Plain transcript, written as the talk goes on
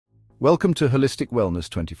Welcome to Holistic Wellness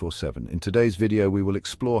 24/7. In today's video, we will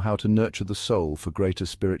explore how to nurture the soul for greater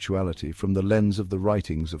spirituality from the lens of the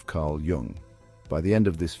writings of Carl Jung. By the end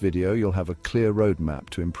of this video, you'll have a clear roadmap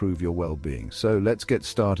to improve your well-being. So let's get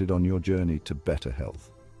started on your journey to better health.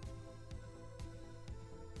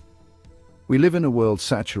 We live in a world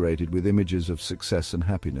saturated with images of success and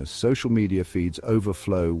happiness. Social media feeds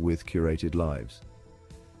overflow with curated lives.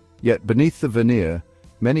 Yet beneath the veneer,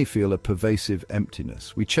 many feel a pervasive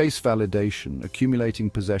emptiness. We chase validation,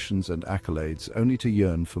 accumulating possessions and accolades, only to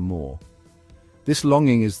yearn for more. This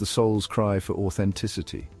longing is the soul's cry for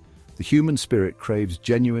authenticity. The human spirit craves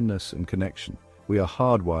genuineness and connection. We are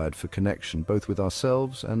hardwired for connection, both with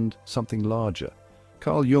ourselves and something larger.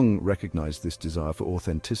 Carl Jung recognized this desire for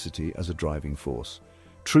authenticity as a driving force.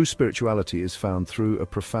 True spirituality is found through a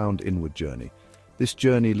profound inward journey. This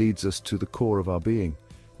journey leads us to the core of our being.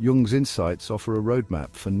 Jung's insights offer a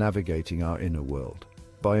roadmap for navigating our inner world.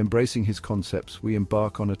 By embracing his concepts, we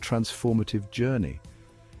embark on a transformative journey.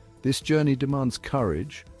 This journey demands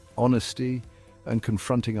courage, honesty, and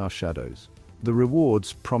confronting our shadows. The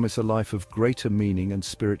rewards promise a life of greater meaning and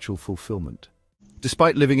spiritual fulfillment.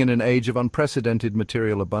 Despite living in an age of unprecedented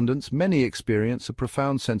material abundance, many experience a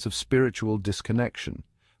profound sense of spiritual disconnection.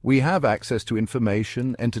 We have access to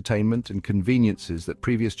information, entertainment, and conveniences that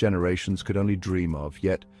previous generations could only dream of,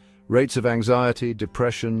 yet rates of anxiety,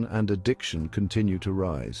 depression, and addiction continue to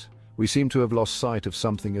rise. We seem to have lost sight of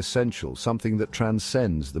something essential, something that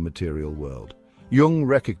transcends the material world. Jung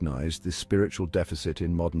recognized this spiritual deficit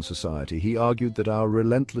in modern society. He argued that our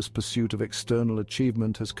relentless pursuit of external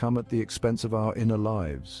achievement has come at the expense of our inner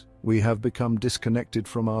lives. We have become disconnected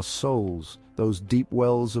from our souls, those deep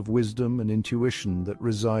wells of wisdom and intuition that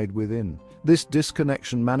reside within. This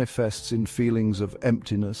disconnection manifests in feelings of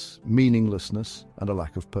emptiness, meaninglessness, and a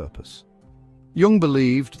lack of purpose. Jung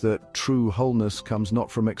believed that true wholeness comes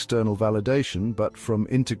not from external validation, but from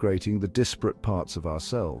integrating the disparate parts of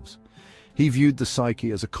ourselves. He viewed the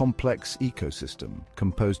psyche as a complex ecosystem,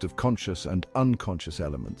 composed of conscious and unconscious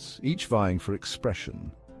elements, each vying for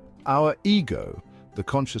expression. Our ego, the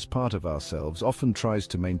conscious part of ourselves, often tries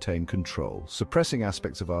to maintain control, suppressing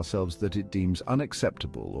aspects of ourselves that it deems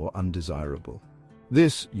unacceptable or undesirable.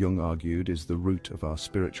 This, Jung argued, is the root of our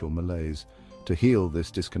spiritual malaise. To heal this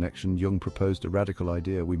disconnection, Jung proposed a radical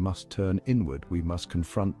idea: we must turn inward, we must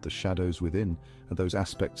confront the shadows within, and those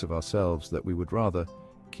aspects of ourselves that we would rather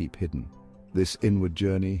keep hidden. This inward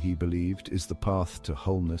journey, he believed, is the path to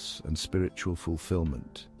wholeness and spiritual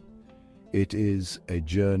fulfillment. It is a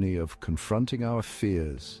journey of confronting our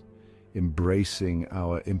fears, embracing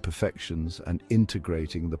our imperfections, and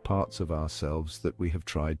integrating the parts of ourselves that we have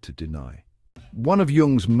tried to deny. One of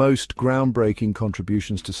Jung's most groundbreaking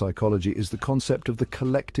contributions to psychology is the concept of the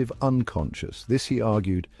collective unconscious. This, he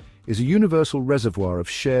argued, is a universal reservoir of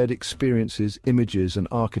shared experiences, images, and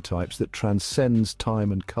archetypes that transcends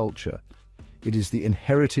time and culture. It is the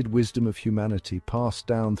inherited wisdom of humanity, passed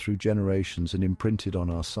down through generations and imprinted on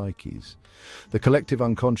our psyches. The collective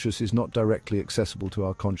unconscious is not directly accessible to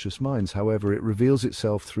our conscious minds. However, it reveals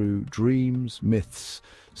itself through dreams, myths,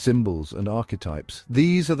 symbols, and archetypes.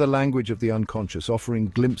 These are the language of the unconscious, offering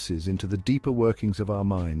glimpses into the deeper workings of our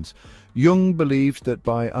minds. Jung believed that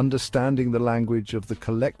by understanding the language of the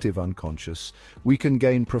collective unconscious, we can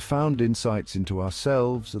gain profound insights into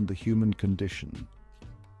ourselves and the human condition.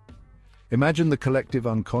 Imagine the collective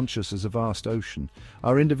unconscious as a vast ocean.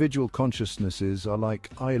 Our individual consciousnesses are like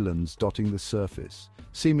islands dotting the surface,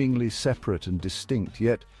 seemingly separate and distinct,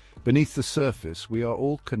 yet beneath the surface we are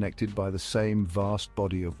all connected by the same vast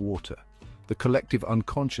body of water. The collective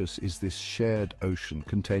unconscious is this shared ocean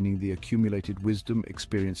containing the accumulated wisdom,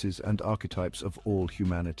 experiences, and archetypes of all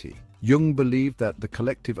humanity. Jung believed that the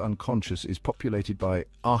collective unconscious is populated by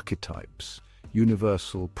archetypes,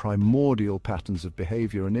 universal, primordial patterns of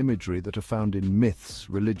behavior and imagery that are found in myths,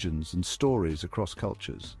 religions, and stories across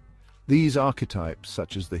cultures. These archetypes,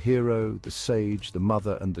 such as the hero, the sage, the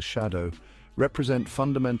mother, and the shadow, represent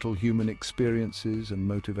fundamental human experiences and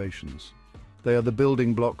motivations. They are the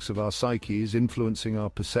building blocks of our psyches, influencing our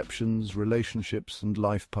perceptions, relationships, and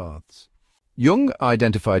life paths. Jung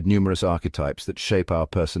identified numerous archetypes that shape our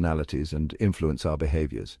personalities and influence our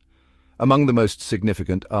behaviors. Among the most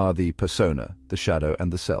significant are the persona, the shadow,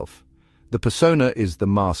 and the self. The persona is the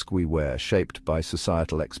mask we wear, shaped by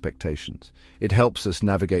societal expectations. It helps us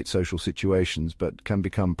navigate social situations, but can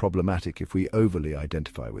become problematic if we overly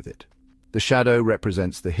identify with it. The shadow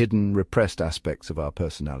represents the hidden, repressed aspects of our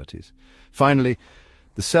personalities. Finally,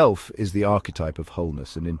 the self is the archetype of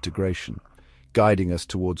wholeness and integration, guiding us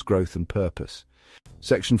towards growth and purpose.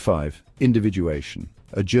 Section 5. Individuation,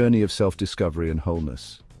 a journey of self-discovery and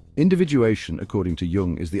wholeness. Individuation, according to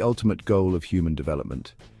Jung, is the ultimate goal of human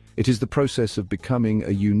development. It is the process of becoming a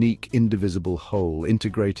unique, indivisible whole,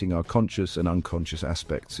 integrating our conscious and unconscious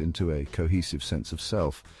aspects into a cohesive sense of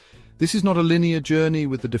self. This is not a linear journey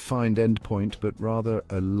with a defined endpoint, but rather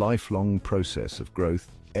a lifelong process of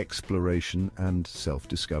growth, exploration, and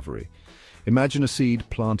self-discovery. Imagine a seed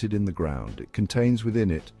planted in the ground. It contains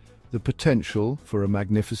within it the potential for a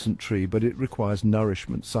magnificent tree, but it requires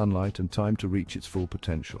nourishment, sunlight, and time to reach its full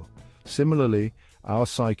potential. Similarly, our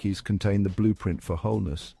psyches contain the blueprint for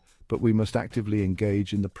wholeness, but we must actively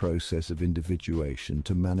engage in the process of individuation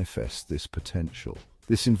to manifest this potential.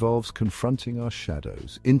 This involves confronting our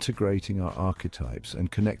shadows, integrating our archetypes, and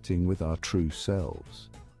connecting with our true selves.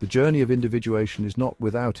 The journey of individuation is not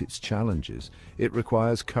without its challenges. It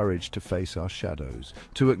requires courage to face our shadows,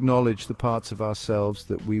 to acknowledge the parts of ourselves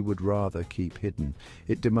that we would rather keep hidden.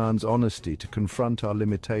 It demands honesty to confront our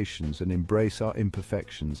limitations and embrace our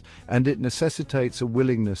imperfections, and it necessitates a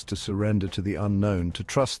willingness to surrender to the unknown, to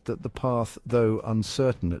trust that the path, though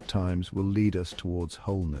uncertain at times, will lead us towards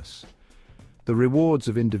wholeness. The rewards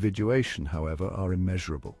of individuation, however, are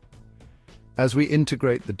immeasurable. As we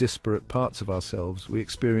integrate the disparate parts of ourselves, we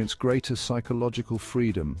experience greater psychological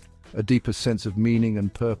freedom, a deeper sense of meaning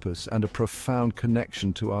and purpose, and a profound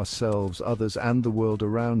connection to ourselves, others, and the world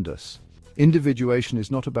around us. Individuation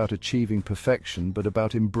is not about achieving perfection, but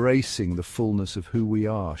about embracing the fullness of who we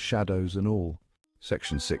are, shadows and all.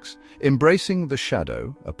 Section 6. Embracing the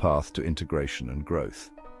shadow, a path to integration and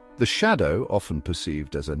growth. The shadow, often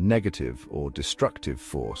perceived as a negative or destructive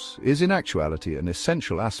force, is in actuality an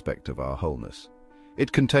essential aspect of our wholeness.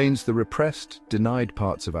 It contains the repressed, denied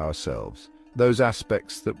parts of ourselves, those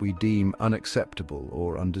aspects that we deem unacceptable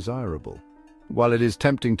or undesirable. While it is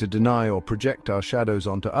tempting to deny or project our shadows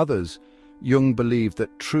onto others, Jung believed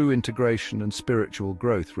that true integration and spiritual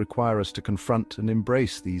growth require us to confront and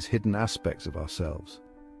embrace these hidden aspects of ourselves.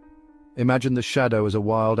 Imagine the shadow as a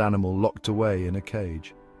wild animal locked away in a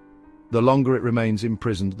cage. The longer it remains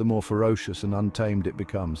imprisoned, the more ferocious and untamed it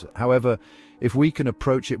becomes. However, if we can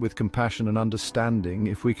approach it with compassion and understanding,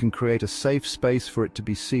 if we can create a safe space for it to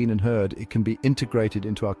be seen and heard, it can be integrated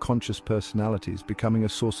into our conscious personalities, becoming a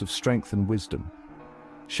source of strength and wisdom.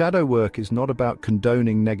 Shadow work is not about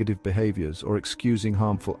condoning negative behaviors or excusing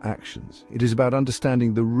harmful actions. It is about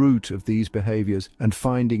understanding the root of these behaviors and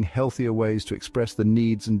finding healthier ways to express the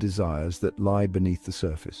needs and desires that lie beneath the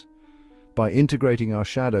surface. By integrating our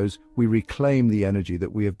shadows, we reclaim the energy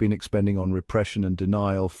that we have been expending on repression and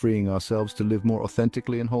denial, freeing ourselves to live more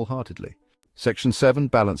authentically and wholeheartedly. Section 7.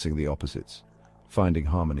 Balancing the opposites. Finding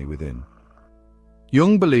harmony within.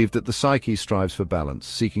 Jung believed that the psyche strives for balance,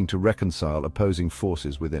 seeking to reconcile opposing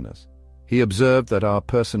forces within us. He observed that our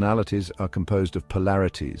personalities are composed of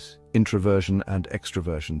polarities, introversion and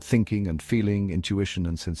extroversion, thinking and feeling, intuition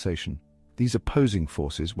and sensation. These opposing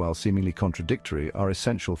forces, while seemingly contradictory, are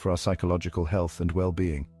essential for our psychological health and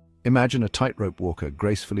well-being. Imagine a tightrope walker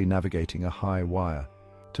gracefully navigating a high wire.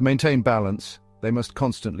 To maintain balance, they must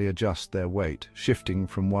constantly adjust their weight, shifting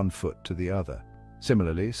from one foot to the other.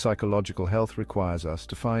 Similarly, psychological health requires us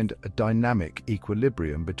to find a dynamic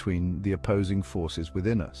equilibrium between the opposing forces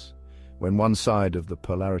within us. When one side of the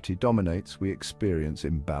polarity dominates, we experience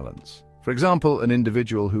imbalance. For example, an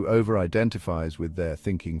individual who over-identifies with their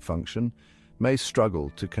thinking function may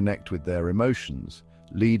struggle to connect with their emotions,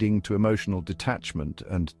 leading to emotional detachment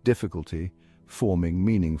and difficulty forming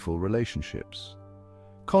meaningful relationships.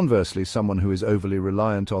 Conversely, someone who is overly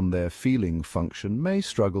reliant on their feeling function may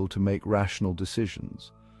struggle to make rational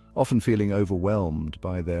decisions, often feeling overwhelmed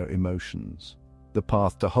by their emotions. The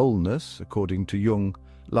path to wholeness, according to Jung,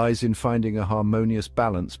 lies in finding a harmonious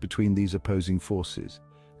balance between these opposing forces.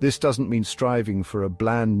 This doesn't mean striving for a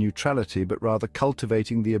bland neutrality, but rather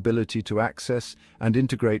cultivating the ability to access and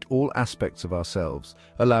integrate all aspects of ourselves,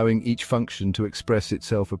 allowing each function to express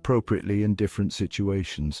itself appropriately in different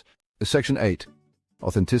situations. Section 8.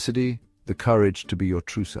 Authenticity, the courage to be your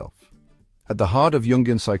true self. At the heart of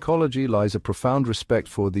Jungian psychology lies a profound respect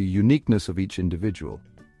for the uniqueness of each individual.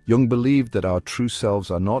 Jung believed that our true selves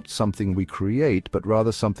are not something we create, but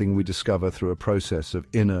rather something we discover through a process of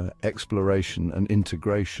inner exploration and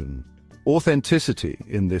integration. Authenticity,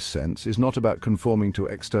 in this sense, is not about conforming to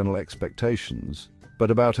external expectations, but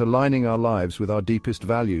about aligning our lives with our deepest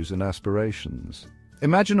values and aspirations.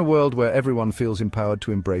 Imagine a world where everyone feels empowered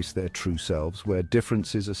to embrace their true selves, where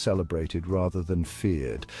differences are celebrated rather than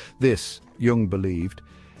feared. This, Jung believed,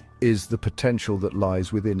 is the potential that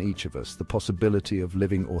lies within each of us, the possibility of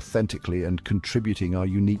living authentically and contributing our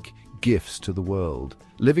unique gifts to the world.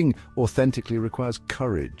 Living authentically requires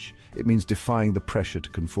courage. It means defying the pressure to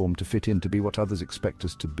conform, to fit in, to be what others expect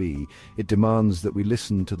us to be. It demands that we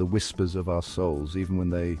listen to the whispers of our souls, even when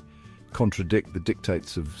they contradict the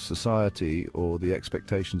dictates of society or the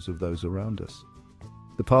expectations of those around us.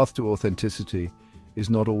 The path to authenticity is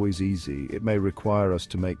not always easy. It may require us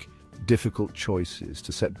to make difficult choices,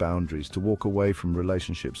 to set boundaries, to walk away from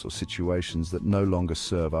relationships or situations that no longer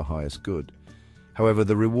serve our highest good. However,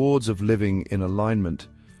 the rewards of living in alignment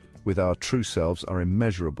with our true selves are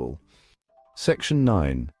immeasurable. Section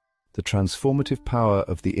 9. The transformative power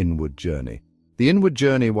of the inward journey. The inward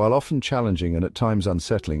journey, while often challenging and at times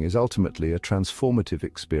unsettling, is ultimately a transformative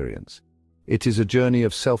experience. It is a journey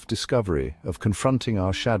of self-discovery, of confronting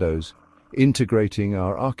our shadows, integrating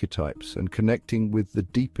our archetypes, and connecting with the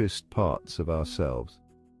deepest parts of ourselves.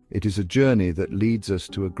 It is a journey that leads us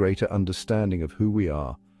to a greater understanding of who we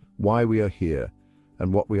are, why we are here,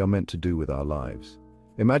 and what we are meant to do with our lives.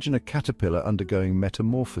 Imagine a caterpillar undergoing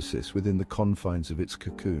metamorphosis within the confines of its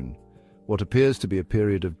cocoon. What appears to be a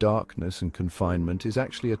period of darkness and confinement is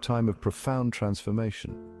actually a time of profound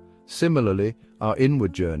transformation. Similarly, our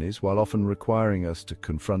inward journeys, while often requiring us to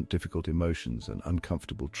confront difficult emotions and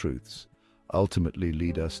uncomfortable truths, ultimately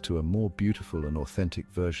lead us to a more beautiful and authentic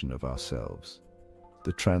version of ourselves.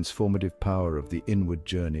 The transformative power of the inward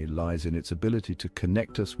journey lies in its ability to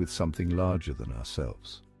connect us with something larger than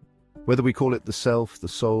ourselves. Whether we call it the self, the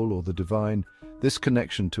soul, or the divine, this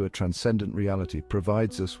connection to a transcendent reality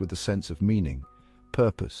provides us with a sense of meaning,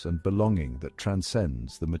 purpose, and belonging that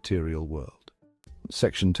transcends the material world.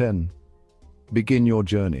 Section 10. Begin your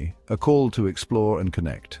journey, a call to explore and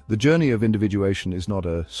connect. The journey of individuation is not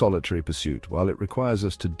a solitary pursuit. While it requires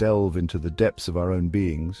us to delve into the depths of our own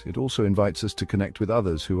beings, it also invites us to connect with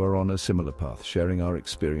others who are on a similar path. Sharing our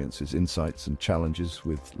experiences, insights, and challenges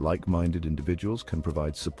with like-minded individuals can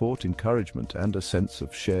provide support, encouragement, and a sense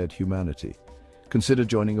of shared humanity. Consider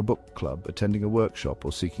joining a book club, attending a workshop,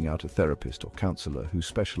 or seeking out a therapist or counselor who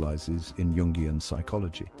specializes in Jungian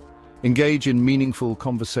psychology. Engage in meaningful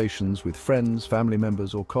conversations with friends, family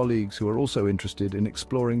members, or colleagues who are also interested in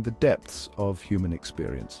exploring the depths of human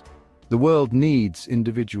experience. The world needs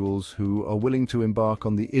individuals who are willing to embark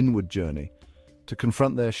on the inward journey, to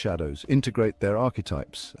confront their shadows, integrate their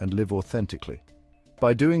archetypes, and live authentically.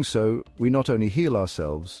 By doing so, we not only heal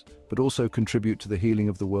ourselves, but also contribute to the healing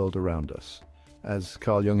of the world around us. As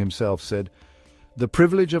Carl Jung himself said, "The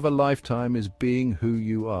privilege of a lifetime is being who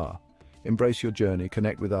you are." Embrace your journey,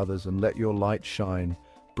 connect with others, and let your light shine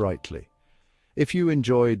brightly. If you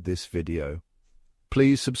enjoyed this video,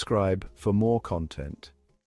 please subscribe for more content.